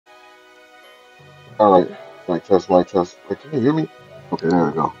All right. Mic test, mic test. Wait, can you hear me? Okay, there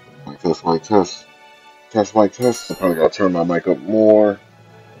we go. Mic test, mic test. Test, mic test. I probably gotta turn my mic up more.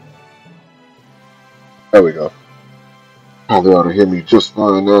 There we go. Probably ought to hear me just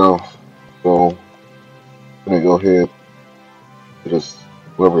fine now. So, I'm gonna go ahead and just,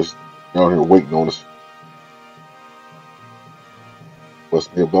 whoever's down here waiting on us,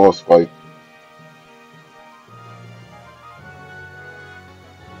 must be a boss fight.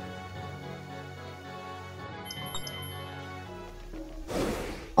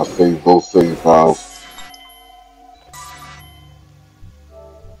 I saved both save files.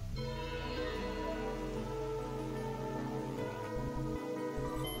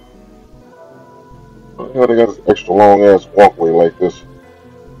 Why the hell they got this extra long ass walkway like this?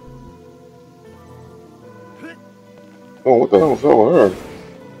 Oh, what the hell is over here?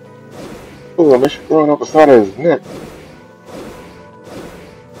 Oh, I mean, she's throwing off the side of his neck.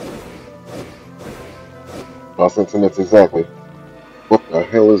 My sentiments exactly. What the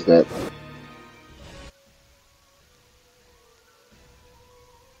hell is that?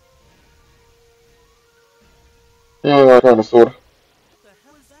 Yeah, kinda sorta. What the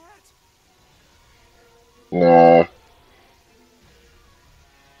hell is that? Nah.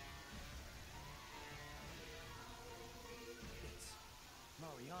 It's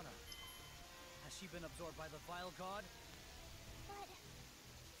Marianna. Has she been absorbed by the vile god? But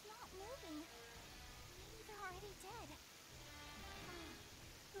she's not moving. Maybe they're already dead.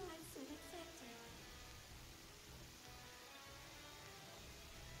 That's unexpected.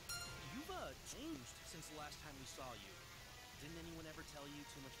 You've changed since the last time we saw you. Didn't anyone ever tell you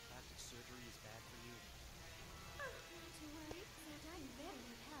too much plastic surgery is bad for you? Not to worry, but I'm very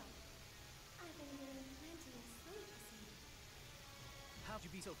well. I've been getting plenty of sleep, see. How'd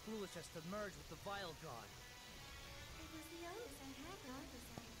you be so foolish as to merge with the vile god? It was the onus I had on this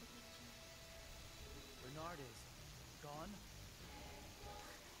side of the picture. Bernard is gone?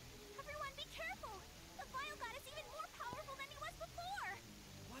 Everyone be careful! The vile god is even more powerful than he was before!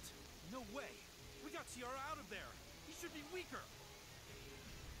 What? No way! We got Tiara out of there! He should be weaker! Wait,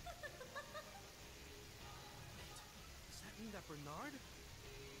 does that mean that Bernard?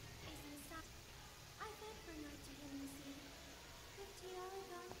 Isn't that... I fed Bernard to him, you see. With Tiara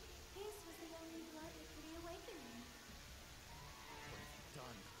gone, his was the only blood that could awaken him. What have you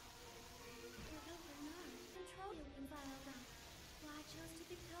done? Without Bernard, control you in vile god. Well, I chose to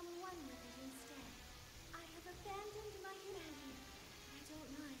become one with it instead. I have abandoned my humanity. I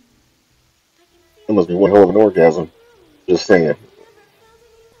don't mind. I can feel That must be one hell of an orgasm. Just saying. I've never felt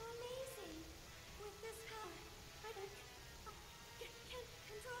anything so amazing. With this power, I can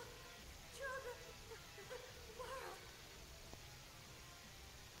control the world.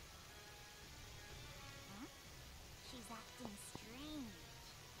 Huh? She's acting strange.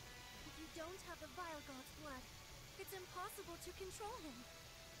 If you don't have the vile god's blood, it's impossible to control him.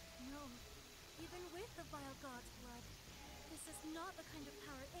 No, even with the vile god's blood, this is not the kind of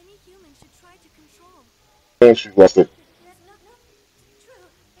power any human should try to control. And she lost it. That's not true.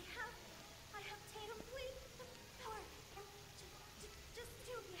 I have obtained complete power. Just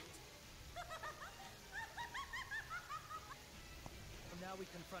do it. Now we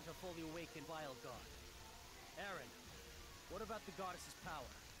confront a fully awakened vile god. Aaron, what about the goddess's power?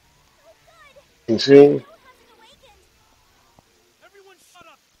 Oh, good. You see? Still hasn't awakened. Everyone shut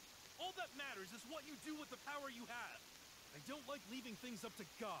up! All that matters is what you do with the power you have. I don't like leaving things up to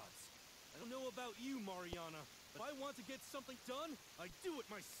gods. I don't know about you, Marianna, but if I want to get something done, I do it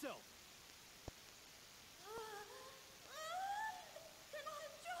myself. Can I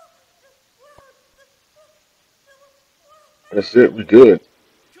control the world? That's it. We good.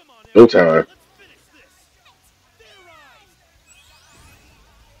 Come on, No Aaron. time. Let's finish this.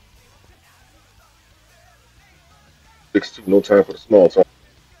 Theorize! 6-2. No time for the small talk.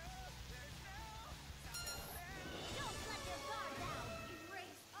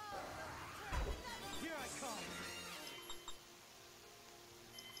 Here I come.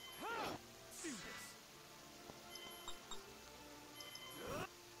 Ha! Do this. I'll handle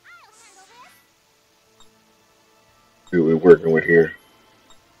this. Who we're working with here.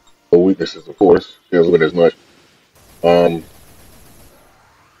 No weaknesses, of course. She doesn't win as much. Um,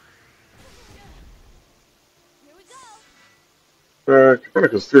 Here we go. kind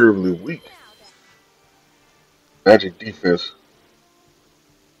of considerably weak. Now then. Magic defense.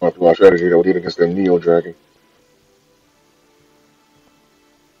 After our strategy that we did against that Neo Dragon.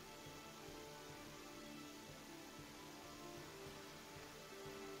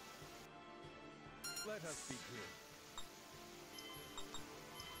 Let us begin.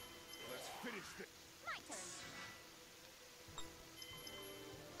 Let's finish this. My turn.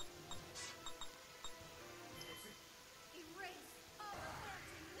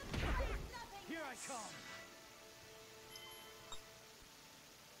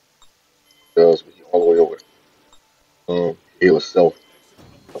 does, but he all the way over. Heal himself.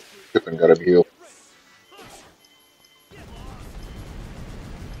 Pippin gotta be healed. Get ready. Huh. Get lost.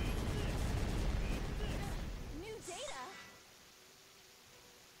 New data?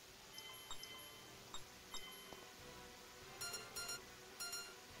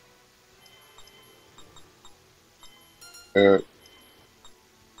 And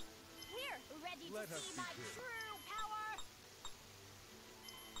Here, ready to Let us see my begin. true power?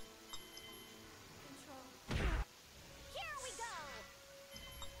 Control. Here we go!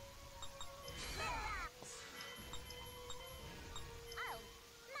 Oh,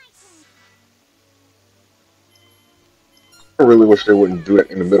 my turn. I really wish they wouldn't do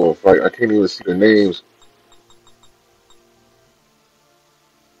that in the middle of a fight. I can't even see the names.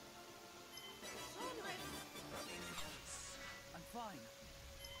 I'm fine.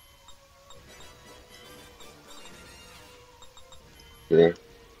 Yeah.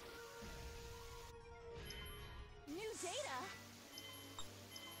 New data?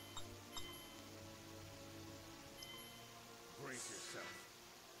 Brace yourself.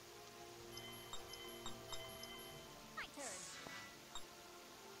 My turn.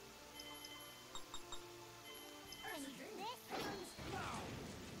 And this one's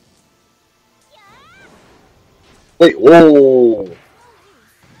yeah! Wait, whoa! No use.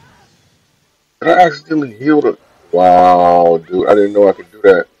 Did I accidentally heal the? Wow, dude, I didn't know I could do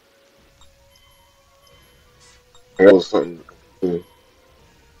that. That was something. Completely-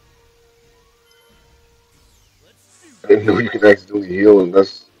 Let's do I didn't know you could accidentally heal, and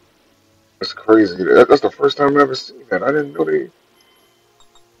that's crazy. That's the first time I've ever seen that. I didn't know they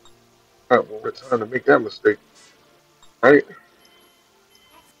got more time to make that mistake. Right? Control.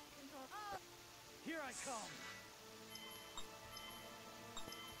 Oh, Here I come.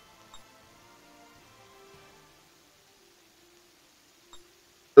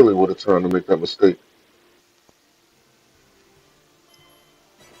 Really would have time to make that mistake.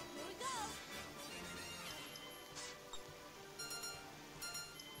 here we go!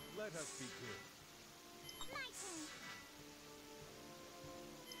 Let us begin. My turn.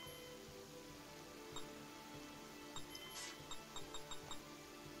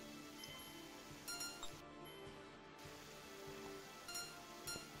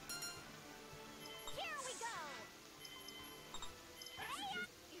 Here we go!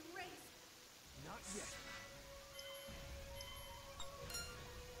 Erase. Not yet.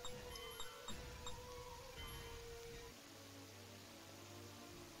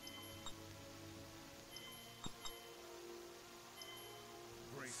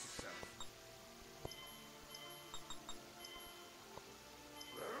 Brace yourself.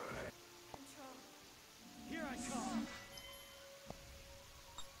 Control. Here I come.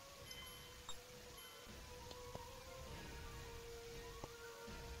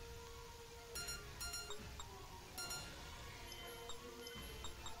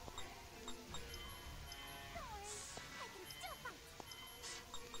 I can still fight.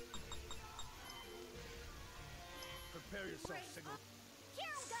 Prepare yourself, Erase. Signal.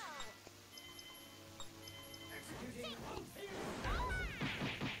 Here we go! Executing.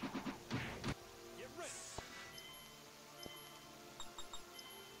 Get ready.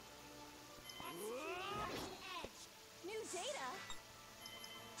 Edge. New data?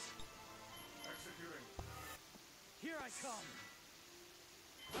 Executing. Here I come.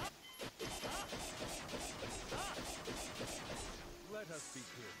 Let us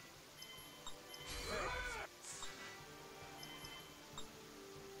begin.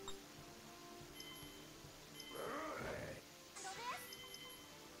 Handle this?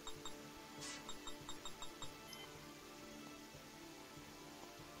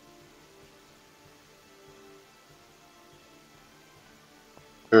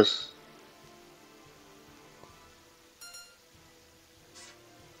 Yes.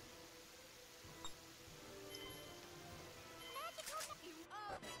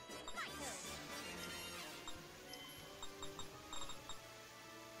 Oh, my turn.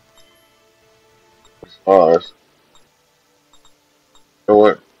 It's ours. You know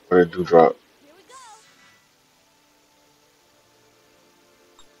what? When it do drop, Here we go.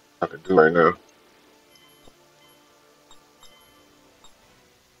 I can do right now.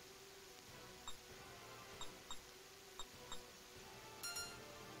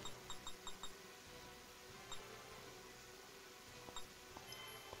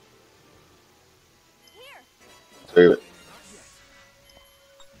 Here. Save it. Not yet.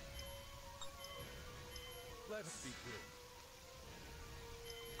 Let us begin.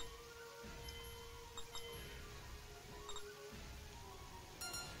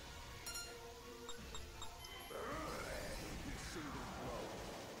 Single blow.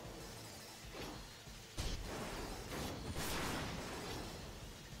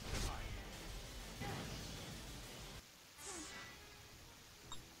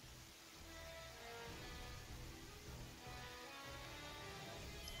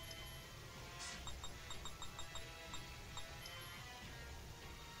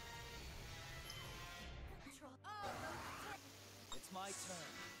 my turn.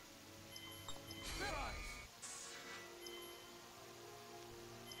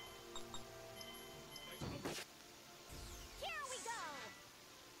 Here we go!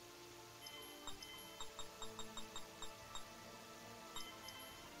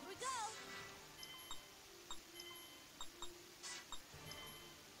 Here we go!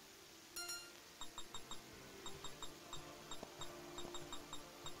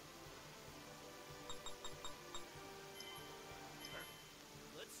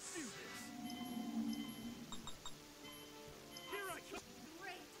 Let's do this. Here I come.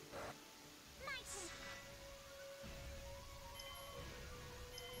 Great! My turn!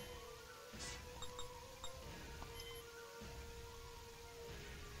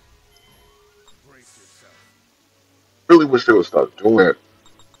 Brace yourself. Really wish they would stop doing that.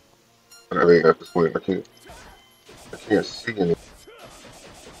 And I mean, at this point, I can't see any.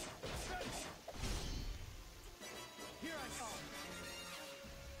 Here I come.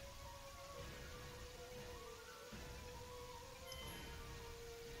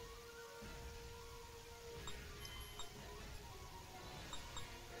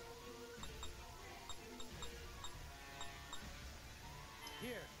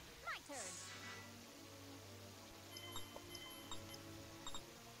 Here. My turn!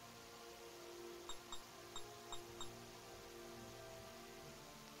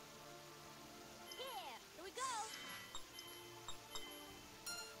 Here we go!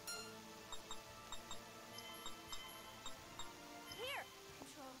 Here!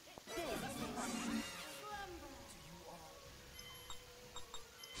 Control. Slumber.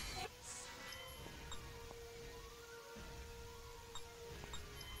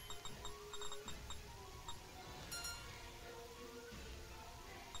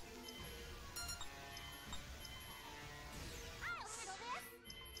 I'll handle this!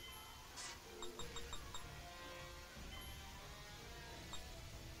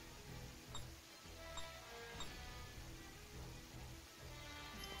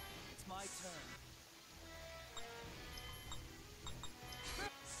 It's my turn.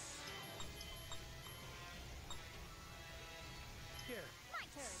 Here. My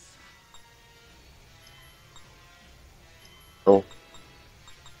turn! Oh,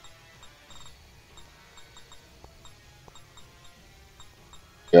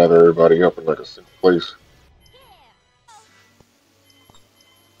 gather everybody up in like a single place. Here!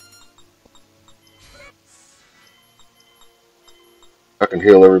 I can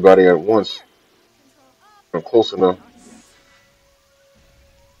heal everybody at once. Control off! I'm close enough. Not yet.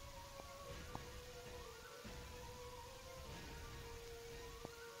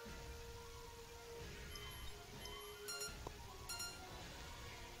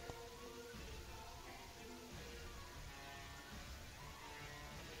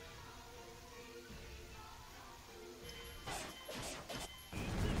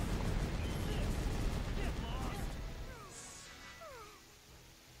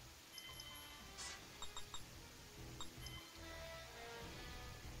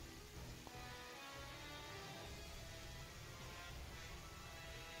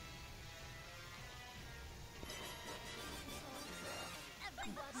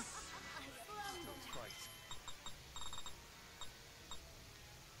 Everyone! Slumber. Christ.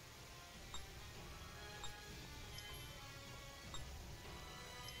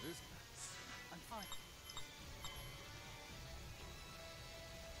 This. I'm fine.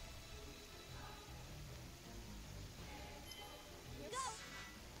 Here we go!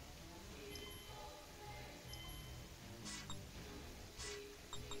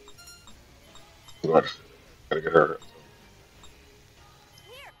 Gotta get her.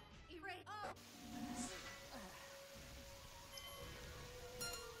 Here! Erase! Oh!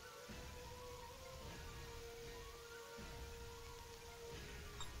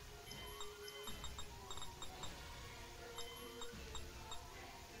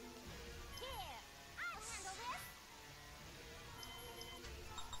 Here! I'll handle this!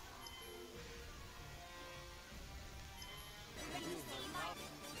 Ready to stay my...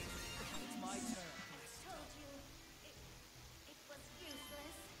 It's my turn. Told you.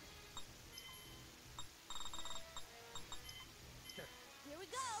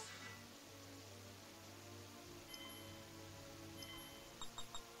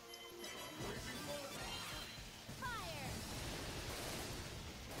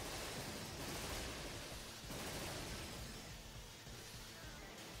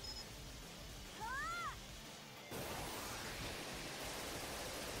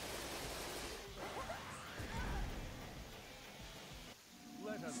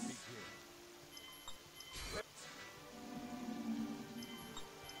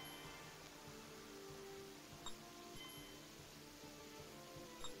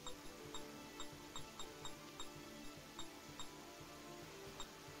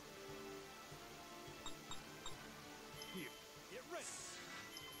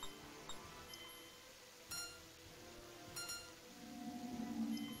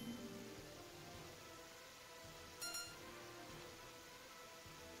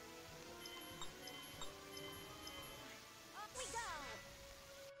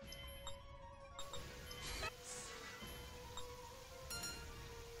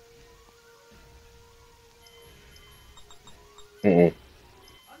 Mm-mm.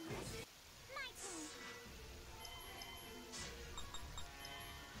 My turn.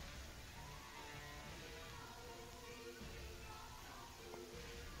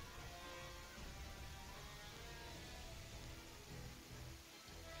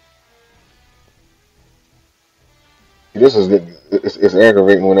 This is it's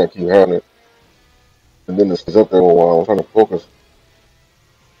aggravating when I keep having it, and then it stays up there for a while. I'm trying to focus.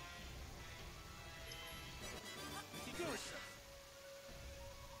 Keep going.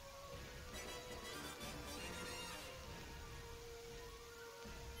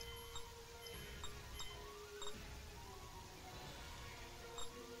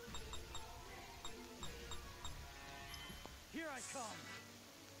 Here I come.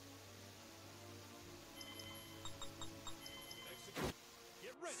 Execute.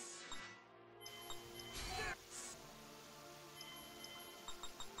 Get ready.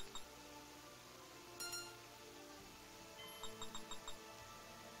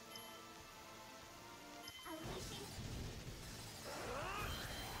 Unleashing.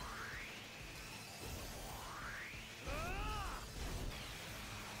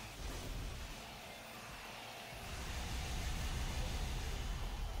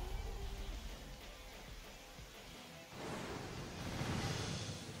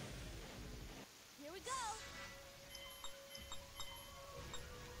 Here we go.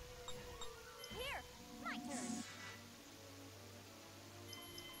 Here, my turn.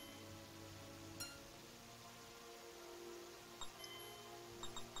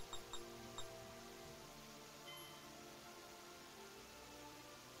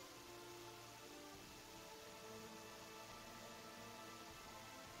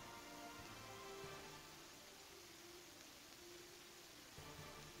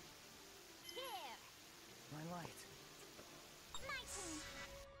 Here, My light. my turn.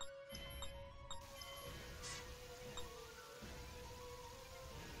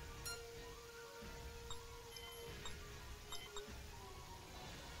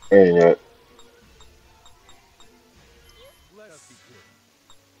 Ain't yet. Let us be good.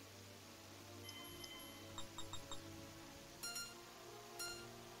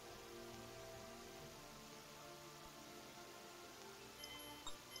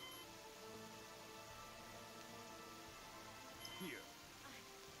 Here.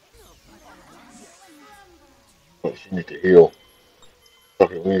 But she need to heal.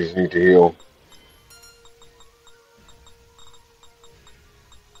 Fucking ladies need to heal.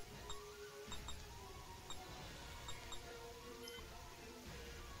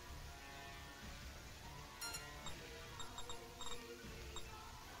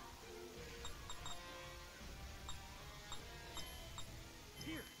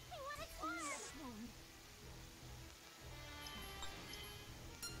 Here. I want to climb.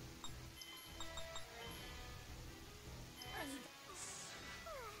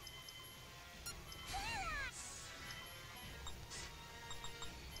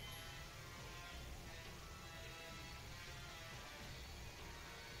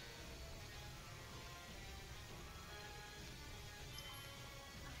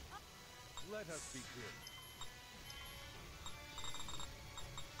 Let us be good.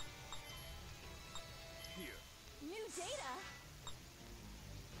 Here. New data.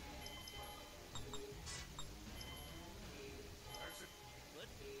 Let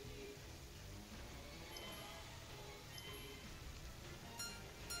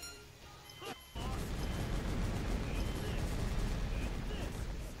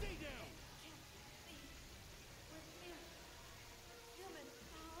stay down. With your human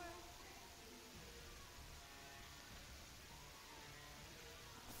power.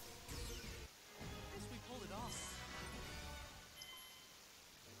 Guess we pulled it off.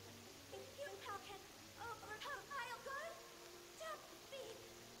 Human power can overcome vile good. Don't be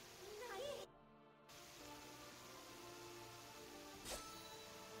naive.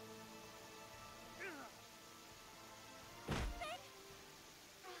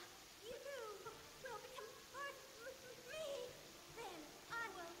 You will become part of me. Then I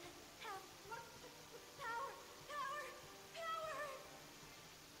will have more power, power, power.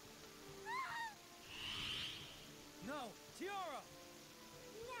 No, Tiara.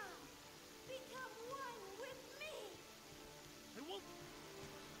 Now, become one with me. I won't.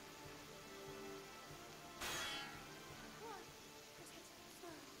 One protects the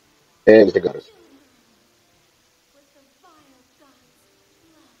world. And they got us. Human world. With the vile god's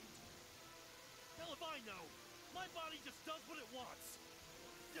blood. Hell if I know. My body just does what it wants.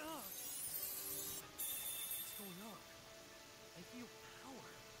 Duh. What's going on? I feel power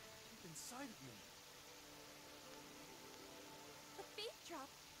deep inside of me. The faith drop.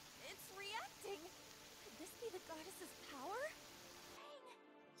 It's reacting. Could this be the goddess's power?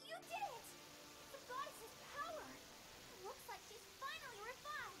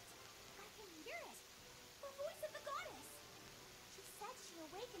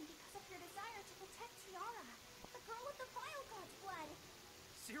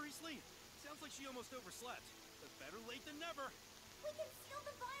 Sounds like she almost overslept. But better late than never. We can seal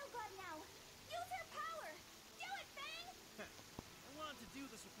the Vile God now! Use her power! Do it, Fang! I wanted to do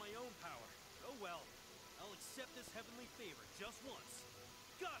this with my own power. Oh well. I'll accept this heavenly favor just once.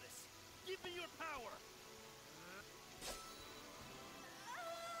 Goddess, give me your power!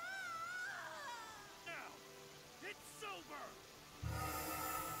 Now, it's over!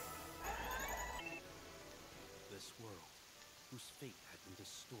 This world, whose fate had been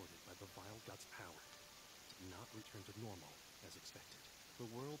distorted by the Vile God's power, did not return to normal as expected. The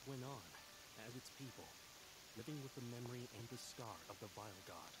world went on, as its people, living with the memory and the scar of the Vile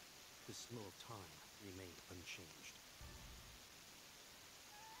God. The slow of time remained unchanged.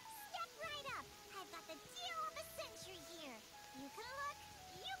 Step right up! I've got the deal of the century here! You can look,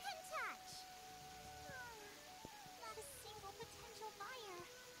 you can touch! Not a single potential buyer.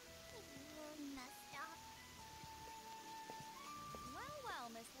 I've really messed up. Well, well,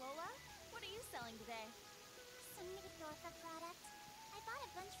 Miss Lola. What are you selling today? Some new Dorfa product. I bought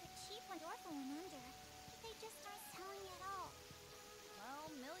a bunch for cheap when Dorfa went under, but they just aren't selling at all.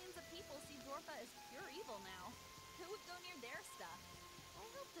 Well, millions of people see Dorfa as pure evil now. Who would go near their stuff? I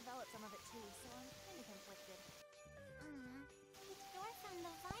helped develop some of it too, so I'm kind of conflicted. With Dorfa and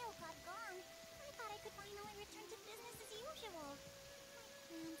the Vile God gone, I thought I could finally return to business as usual. My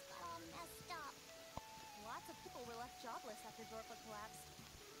plans got all messed up. Lots of people were left jobless after Dorfa collapsed.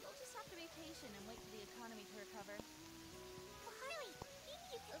 You'll just have to be patient and wait for the economy to recover. Well, Harley, maybe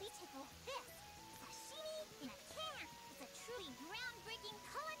you could tackle this. Sashimi in a can. It's a truly groundbreaking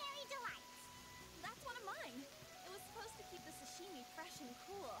culinary delight. That's one of mine. It was supposed to keep the sashimi fresh and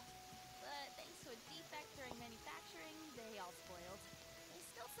cool. But thanks to a defect during manufacturing, they all spoiled. There's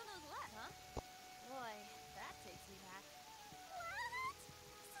still some of those left, huh? Boy, that takes me back. What?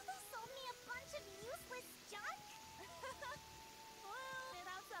 So they sold me a bunch of useless junk? Well,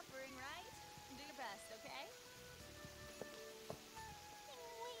 without suffering, right? Do your best, okay? I'm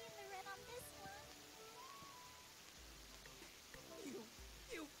way in the red on this one.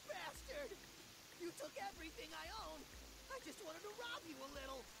 You bastard! You took everything I own! I just wanted to rob you a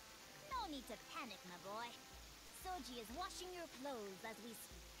little! No need to panic, my boy. Soji is washing your clothes as we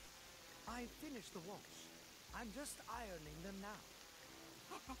speak. I finished the wash. I'm just ironing them now.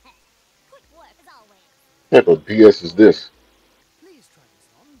 Quick work, as always. What type of BS is this? Please try this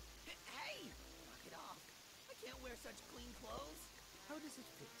on. Hey! Knock it off. I can't wear such clean clothes. How does it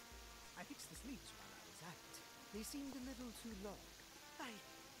fit? I fixed the sleeves while I was at it. They seemed a little too long.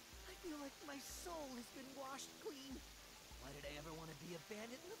 I feel like my soul has been washed clean. Why did I ever want to be a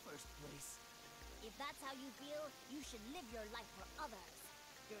bandit in the first place? If that's how you feel, you should live your life for others.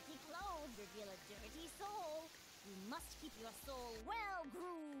 Dirty clothes reveal a dirty soul. You must keep your soul well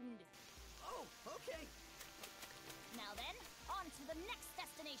groomed. Oh, okay. Now then, on to the next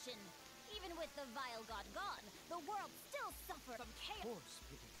destination. Even with the Vile God gone, the world still suffers from chaos. Horse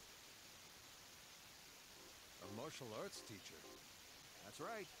pity. A martial arts teacher. That's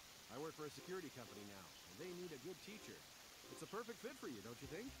right. I work for a security company now, and they need a good teacher. It's a perfect fit for you, don't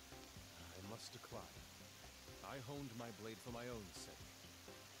you think? I must decline. I honed my blade for my own sake.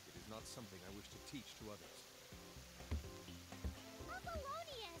 It is not something I wish to teach to others.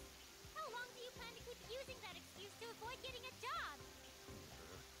 Apollonius! How long do you plan to keep using that excuse to avoid getting a job?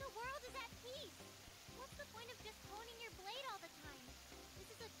 The world is at peace. What's the point of just honing your blade all the time?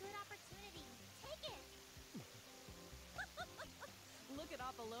 This is a good opportunity. Take it! Look at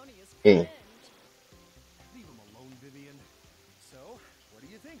Apollonius Hmm. cringe. Leave him alone, Vivian. So, what do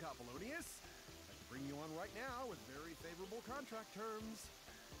you think, Apollonius? I can bring you on right now with very favorable contract terms.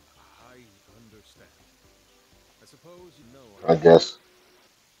 I understand. I suppose you know. I guess.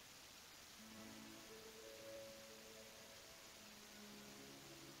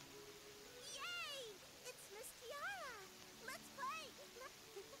 Yay! It's Miss Tiara! Let's play!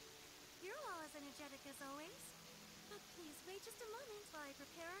 You're all as energetic as always. But please wait just a moment while I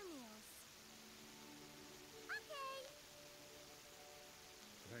prepare our meals. Okay!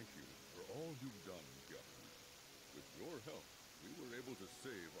 Thank you for all you've done, Governor. With your help, we were able to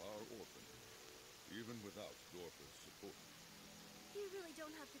save our orphanage, even without Dorfa's support. You really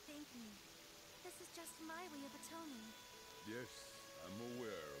don't have to thank me. This is just my way of atoning. Yes, I'm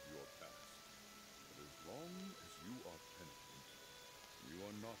aware of your past. But as long as you are penitent, you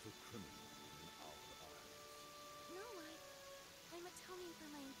are not a criminal in our eyes. No, I'm atoning for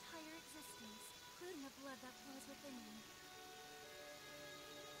my entire existence, including the blood that flows within me.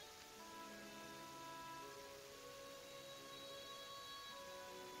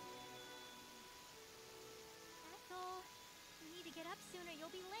 Ethel, you need to get up sooner,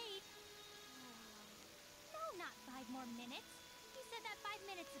 you'll be late. No, not 5 more minutes. You said that 5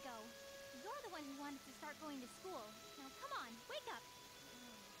 minutes ago. You're the one who wanted to start going to school. Now come on, wake up.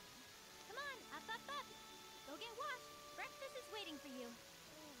 Come on, up, up, up. Go get washed. Breakfast is waiting for you.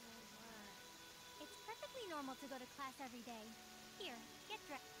 It's perfectly normal to go to class every day. Here, get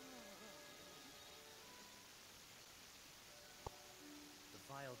dressed. The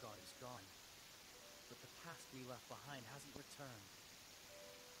Vile God is gone, but the past we left behind hasn't returned.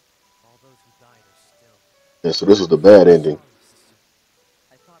 All those who died are still. Yeah, so this is the bad ending. Sorry, sister.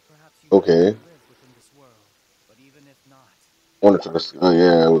 I thought perhaps you Okay. live within this world, but even if not, Wanted to this.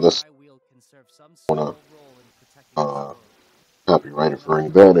 Yeah, well, that's I will conserve some small wanna role in protecting this world. copyrighted for any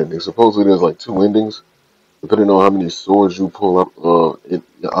bad ending. Supposedly there's like 2 endings, depending on how many swords you pull up.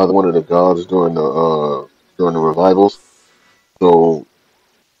 Either one of the gods during the revivals. So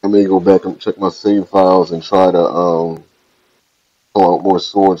I may go back and check my save files and try to pull out more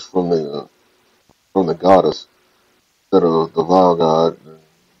swords from the goddess instead of the vile god. And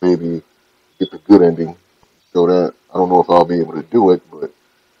maybe get the good ending. Show that. I don't know if I'll be able to do it, but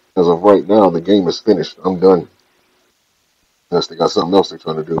as of right now, the game is finished. I'm done. Unless they got something else they're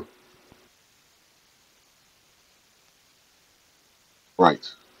trying to do. Right.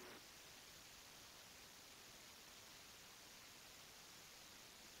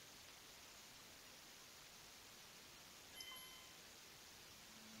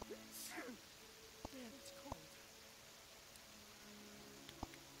 Damn, it's cold.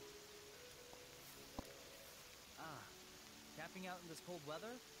 Ah, camping out in this cold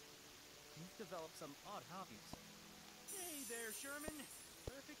weather? You've developed some odd hobbies. Hey there, Sherman.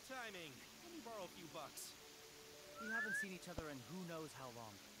 Perfect timing. Let me borrow a few bucks. We haven't seen each other in who knows how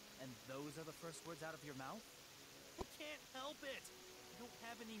long, and those are the first words out of your mouth? I can't help it. I don't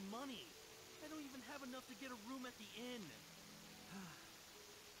have any money. I don't even have enough to get a room at the inn.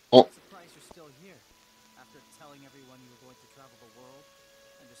 Oh. I'm surprised you're still here, after telling everyone you were going to travel the world,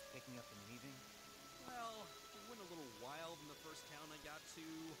 and just picking up and leaving. Well, I went a little wild in the first town I got to.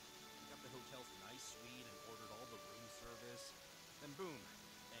 I got the hotel's nice suite and ordered all the room service. Then boom,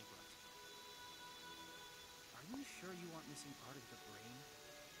 bankrupt. Are you sure you aren't missing part of the brain?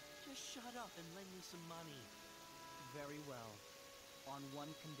 Just shut up and lend me some money. Very well. On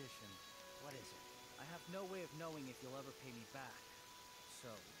one condition. What is it? I have no way of knowing if you'll ever pay me back. So,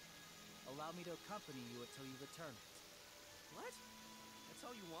 allow me to accompany you until you return it. What? That's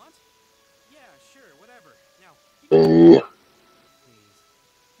all you want? Yeah, sure, whatever. Now, Hey. Please,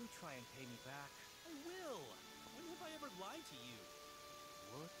 do try and pay me back. I will. When have I ever lied to you?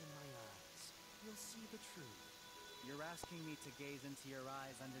 Look in my eyes. You'll see the truth. You're asking me to gaze into your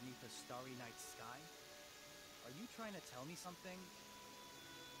eyes underneath a starry night sky? Are you trying to tell me something?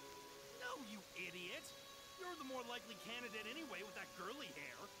 No, you idiot! You're the more likely candidate anyway with that girly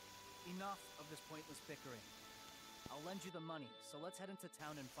hair. Enough of this pointless bickering. I'll lend you the money, so let's head into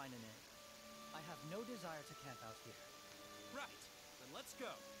town and find an inn. I have no desire to camp out here. Right, then let's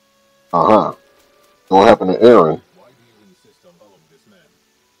go. What happened to Aaron? Why do you insist on following this man?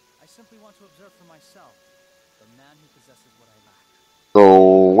 I simply want to observe for myself the man who possesses what I lack.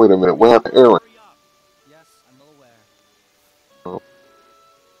 So, wait a minute. What happened to Aaron? Hurry up. Yes, I'm well aware. Oh.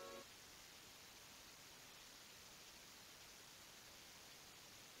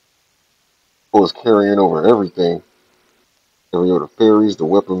 Was carrying over everything. Carry over the fairies, the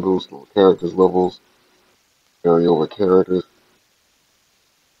weapon boost, the characters levels. Carry over characters.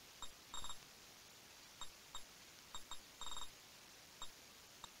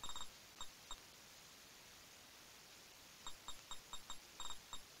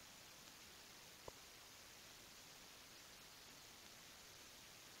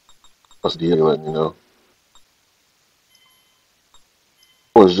 What's the let me know?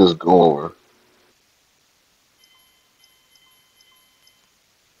 Let's just go over.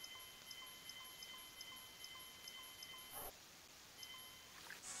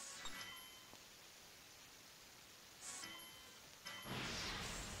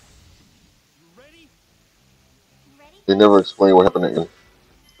 You ready? Ready? They never explain what happened to him.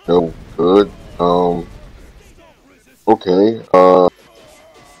 No good. Okay.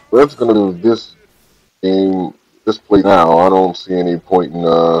 That's gonna do this game. This play now. I don't see any point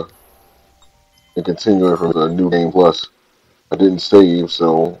in continuing from the new game plus. I didn't save,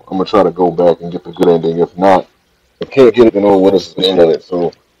 so I'm gonna try to go back and get the good ending. If not, I can't get it, then what is the end of it.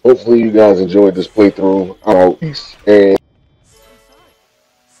 So hopefully you guys enjoyed this playthrough. Peace and